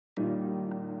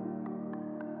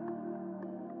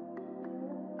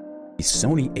the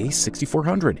Sony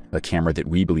A6400, a camera that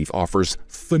we believe offers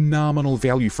phenomenal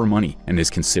value for money and is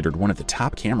considered one of the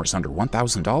top cameras under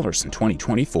 $1,000 in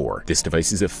 2024. This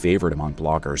device is a favorite among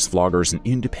bloggers, vloggers, and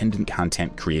independent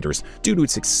content creators due to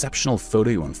its exceptional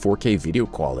photo and 4K video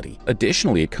quality.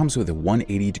 Additionally, it comes with a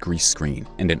 180-degree screen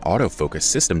and an autofocus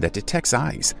system that detects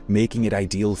eyes, making it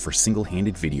ideal for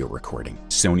single-handed video recording.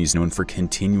 Sony is known for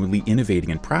continually innovating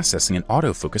and processing an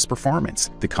autofocus performance.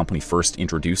 The company first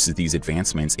introduces these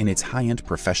advancements in its high-end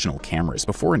professional cameras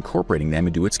before incorporating them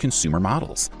into its consumer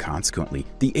models. Consequently,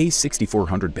 the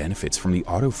A6400 benefits from the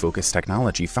autofocus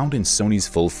technology found in Sony's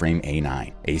full-frame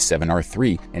A9,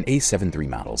 A7R3, and A7 III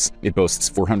models. It boasts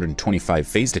 425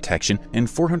 phase detection and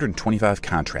 425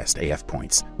 contrast AF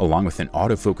points, along with an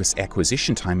autofocus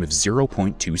acquisition time of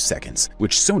 0.2 seconds,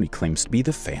 which Sony claims to be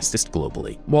the fastest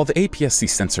globally. While the APS-C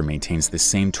sensor maintains the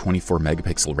same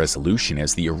 24-megapixel resolution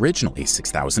as the original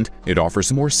A6000, it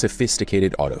offers a more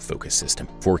sophisticated autofocus system,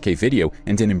 4K video,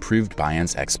 and an improved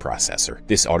Bions X processor.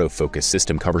 This autofocus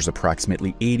system covers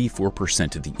approximately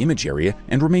 84% of the image area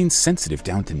and remains sensitive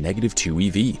down to -2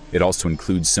 EV. It also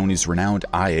includes Sony's renowned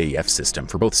IAF system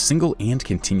for both single and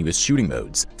continuous shooting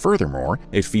modes. Furthermore,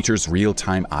 it features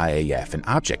real-time IAF and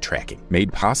object tracking,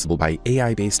 made possible by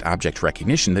AI-based object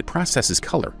recognition that processes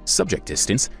color, subject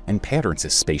distance, and patterns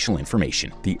as spatial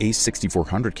information. The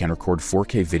A6400 can record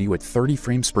 4K video at 30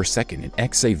 frames per second in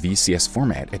XAVCS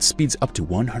format at speeds up to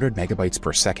 100 megabytes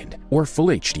per second, or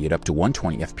Full HD at up to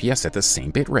 120 FPS at the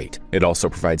same bitrate. It also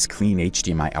provides clean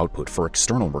HDMI output for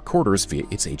external recorders via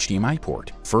its HDMI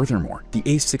port. Furthermore, the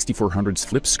A6400's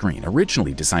flip screen,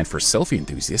 originally designed for selfie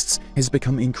enthusiasts, has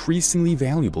become increasingly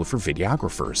valuable for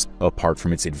videographers. Apart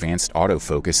from its advanced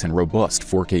autofocus and robust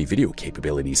 4K video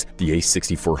capabilities, the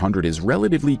A6400 is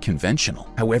relatively conventional.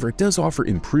 However, it does offer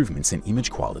improvements in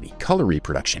image quality, color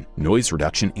reproduction, noise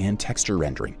reduction, and texture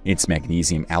rendering. Its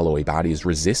magnesium alloy body is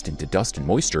resistant to dust and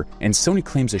moisture, and Sony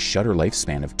claims a shutter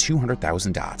lifespan of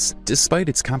 200,000 dots. Despite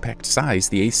its compact size,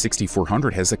 the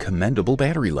A6400 has a commendable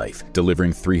battery life,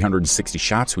 delivering 360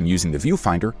 shots when using the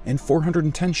viewfinder and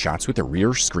 410 shots with the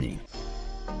rear screen.